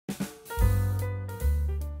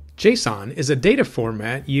JSON is a data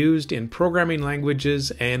format used in programming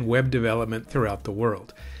languages and web development throughout the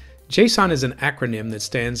world. JSON is an acronym that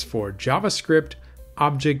stands for JavaScript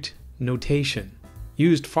Object Notation.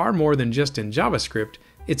 Used far more than just in JavaScript,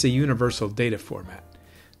 it's a universal data format.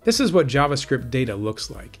 This is what JavaScript data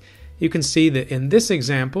looks like. You can see that in this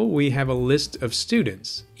example we have a list of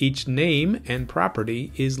students. Each name and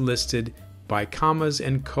property is listed by commas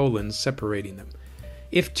and colons separating them.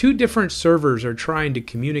 If two different servers are trying to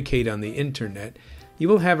communicate on the internet, you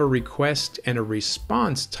will have a request and a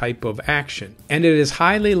response type of action. And it is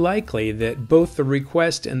highly likely that both the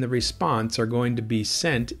request and the response are going to be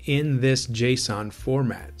sent in this JSON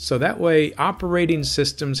format. So that way operating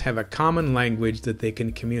systems have a common language that they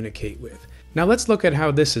can communicate with. Now let's look at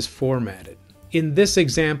how this is formatted. In this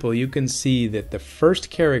example, you can see that the first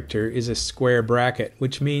character is a square bracket,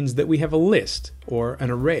 which means that we have a list or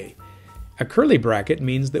an array. A curly bracket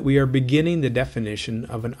means that we are beginning the definition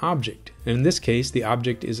of an object. And in this case, the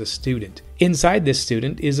object is a student. Inside this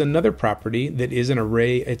student is another property that is an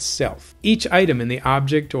array itself. Each item in the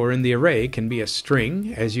object or in the array can be a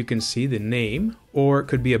string, as you can see the name, or it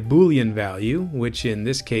could be a Boolean value, which in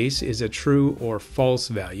this case is a true or false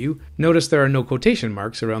value. Notice there are no quotation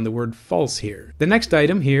marks around the word false here. The next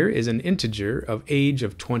item here is an integer of age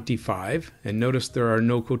of 25, and notice there are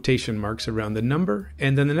no quotation marks around the number.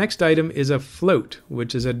 And then the next item is a float,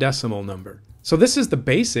 which is a decimal number. So this is the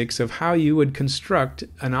basics of how you would construct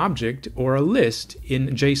an object or a list in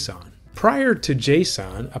JSON. Prior to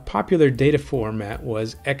JSON, a popular data format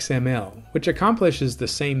was XML, which accomplishes the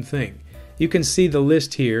same thing. You can see the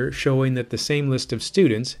list here showing that the same list of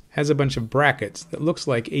students has a bunch of brackets that looks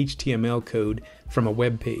like HTML code from a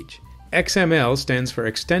web page. XML stands for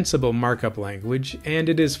Extensible Markup Language, and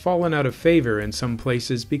it has fallen out of favor in some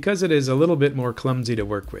places because it is a little bit more clumsy to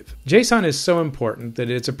work with. JSON is so important that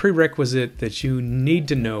it's a prerequisite that you need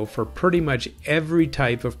to know for pretty much every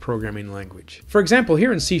type of programming language. For example,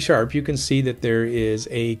 here in C# you can see that there is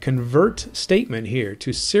a convert statement here to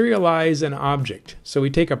serialize an object. So we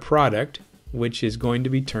take a product, which is going to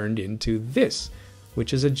be turned into this,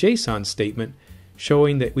 which is a JSON statement,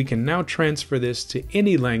 showing that we can now transfer this to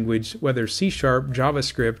any language, whether C#,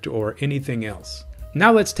 JavaScript, or anything else.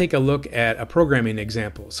 Now let's take a look at a programming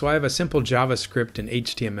example. So I have a simple JavaScript and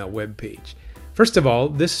HTML web page. First of all,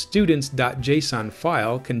 this students.json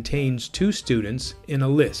file contains two students in a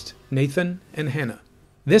list, Nathan and Hannah.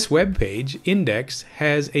 This web page index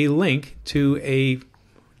has a link to a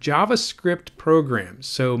JavaScript program,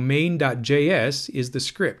 so main.js is the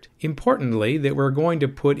script. Importantly, that we're going to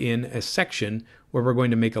put in a section where we're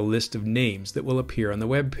going to make a list of names that will appear on the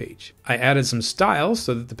web page. I added some styles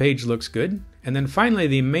so that the page looks good. And then finally,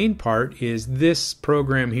 the main part is this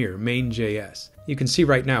program here, main.js. You can see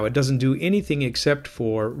right now it doesn't do anything except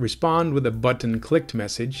for respond with a button clicked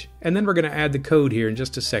message. And then we're going to add the code here in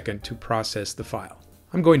just a second to process the file.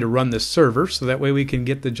 I'm going to run this server so that way we can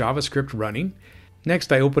get the JavaScript running.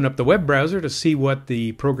 Next, I open up the web browser to see what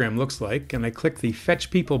the program looks like, and I click the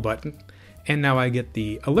Fetch People button, and now I get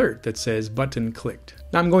the alert that says button clicked.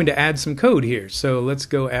 Now I'm going to add some code here, so let's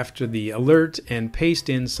go after the alert and paste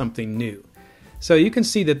in something new. So you can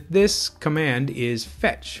see that this command is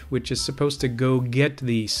fetch, which is supposed to go get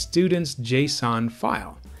the student's JSON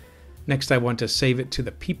file. Next, I want to save it to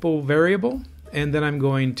the people variable, and then I'm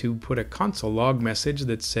going to put a console log message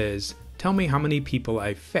that says, tell me how many people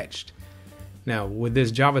I fetched. Now, with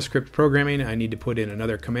this JavaScript programming, I need to put in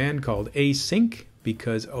another command called async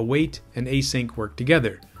because await and async work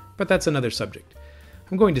together, but that's another subject.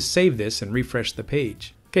 I'm going to save this and refresh the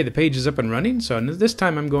page. Okay, the page is up and running, so this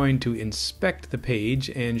time I'm going to inspect the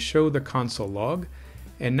page and show the console log.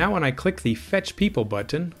 And now when I click the Fetch People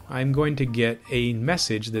button, I'm going to get a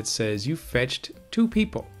message that says you fetched 2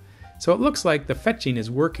 people. So it looks like the fetching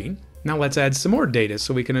is working. Now let's add some more data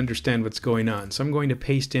so we can understand what's going on. So I'm going to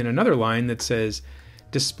paste in another line that says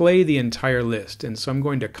display the entire list. And so I'm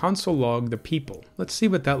going to console log the people. Let's see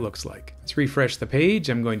what that looks like. Let's refresh the page.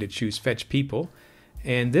 I'm going to choose Fetch People.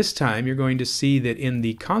 And this time you're going to see that in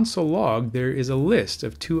the console log there is a list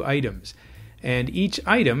of 2 items. And each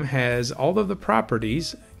item has all of the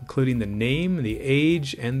properties, including the name, the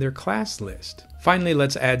age, and their class list. Finally,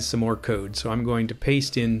 let's add some more code. So I'm going to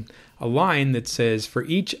paste in a line that says for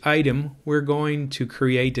each item we're going to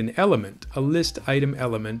create an element, a list item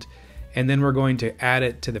element, and then we're going to add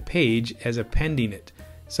it to the page as appending it.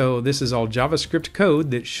 So this is all JavaScript code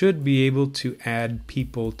that should be able to add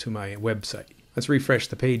people to my website. Let's refresh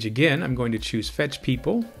the page again. I'm going to choose Fetch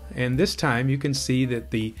People, and this time you can see that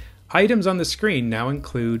the items on the screen now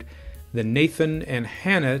include the Nathan and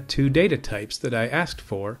Hannah 2 data types that I asked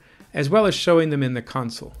for, as well as showing them in the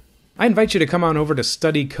console. I invite you to come on over to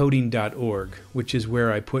studycoding.org, which is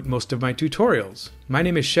where I put most of my tutorials. My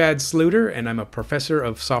name is Shad Sluter, and I'm a professor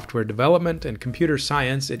of software development and computer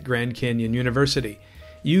science at Grand Canyon University.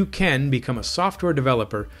 You can become a software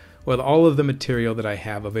developer with all of the material that I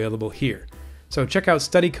have available here. So check out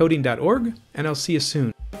studycoding.org, and I'll see you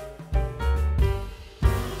soon.